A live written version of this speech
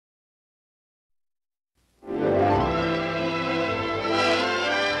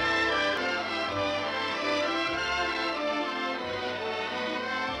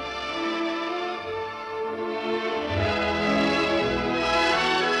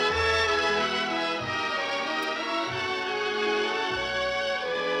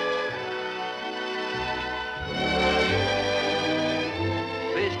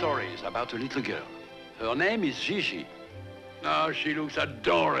stories about a little girl. Her name is Gigi. Now she looks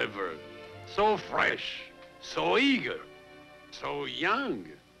adorable. So fresh, so eager, so young.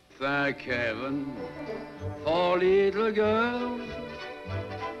 Thank heaven for little girls.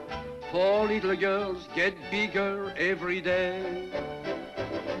 For little girls get bigger every day.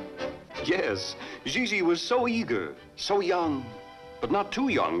 Yes, Gigi was so eager, so young, but not too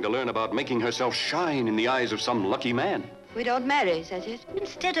young to learn about making herself shine in the eyes of some lucky man. We don't marry, is that it?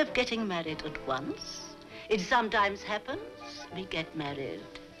 Instead of getting married at once, it sometimes happens we get married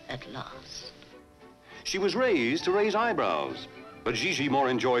at last. She was raised to raise eyebrows, but Gigi more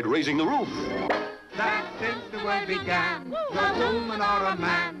enjoyed raising the roof. That since the world began, no woman or a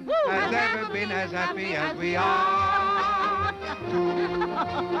man has ever been as happy as we are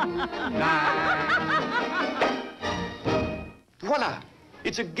tonight. Voila!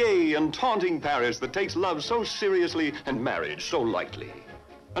 It's a gay and taunting Paris that takes love so seriously and marriage so lightly.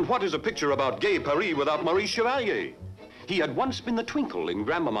 And what is a picture about gay Paris without Maurice Chevalier? He had once been the twinkle in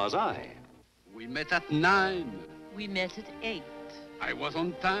Grandmama's eye. We met at 9. We met at 8. I was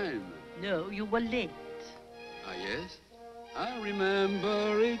on time. No, you were late. Ah, yes? I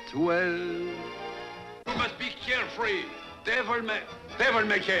remember it well. You must be carefree. Devil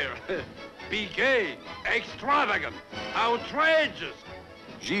may care. Be gay, extravagant, outrageous.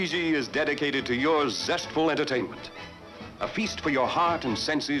 Gigi is dedicated to your zestful entertainment. A feast for your heart and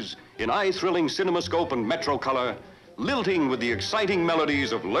senses in eye-thrilling cinemascope and metro color, lilting with the exciting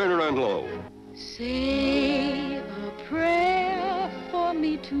melodies of Lerner and Loewe. Say a prayer for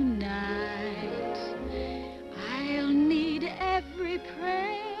me tonight. I'll need every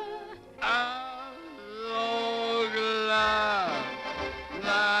prayer. I'm so glad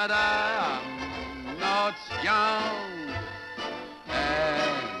that I am not young anymore.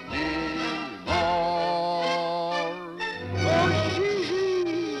 Oh,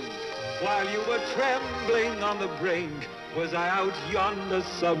 Gigi, while you were trembling on the brink, was I out yonder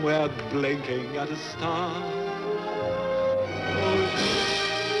somewhere blinking at a star?